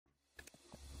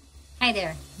Hi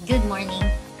there. Good morning.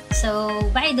 So,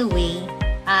 by the way,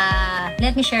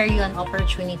 let me share you an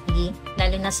opportunity,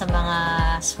 lalo na sa mga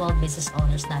small business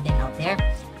owners natin out there.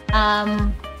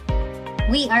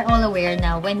 We are all aware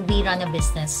na when we run a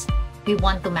business, we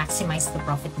want to maximize the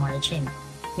profit margin.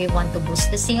 We want to boost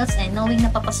the sales, and knowing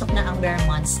na papasok na ang bare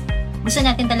months, gusto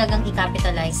natin talagang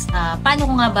i-capitalize. Paano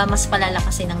ko nga ba mas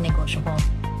palalakasin ang negosyo ko?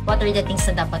 What are the things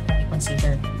na dapat mong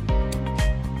i-consider?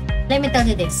 Let me tell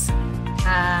you this.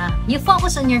 You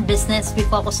focus on your business, we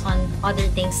focus on other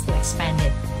things to expand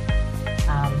it.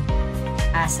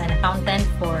 As an accountant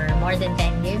for more than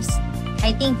 10 years,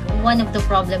 I think one of the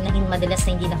problem na madalas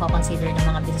na hindi na-consider ng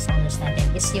mga business owners natin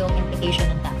is yung implication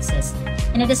ng taxes.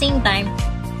 And at the same time,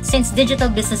 since digital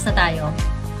business na tayo,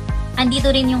 andito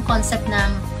rin yung concept ng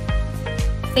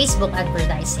Facebook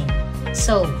advertising.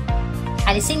 So,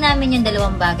 alisin namin yung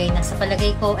dalawang bagay na sa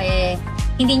palagay ko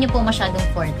hindi nyo po masyadong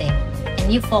forte. And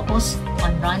you focus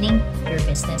on running your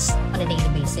business on a daily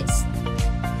basis.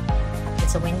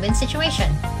 It's a win-win situation.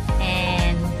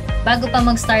 And bago pa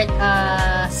mag-start,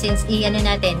 since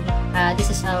this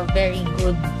is a very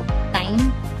good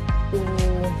time to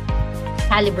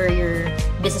caliber your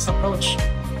business approach.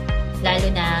 Lalo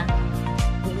na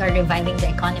we are reviving the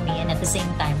economy, and at the same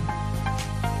time,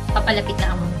 papalapit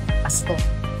na ang Pasko.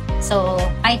 So,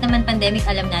 kahit naman pandemic,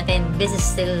 alam natin, business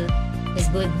still is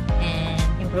good and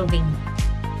improving.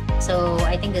 So,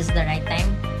 I think this is the right time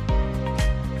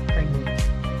for you.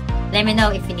 Let me know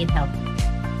if you need help.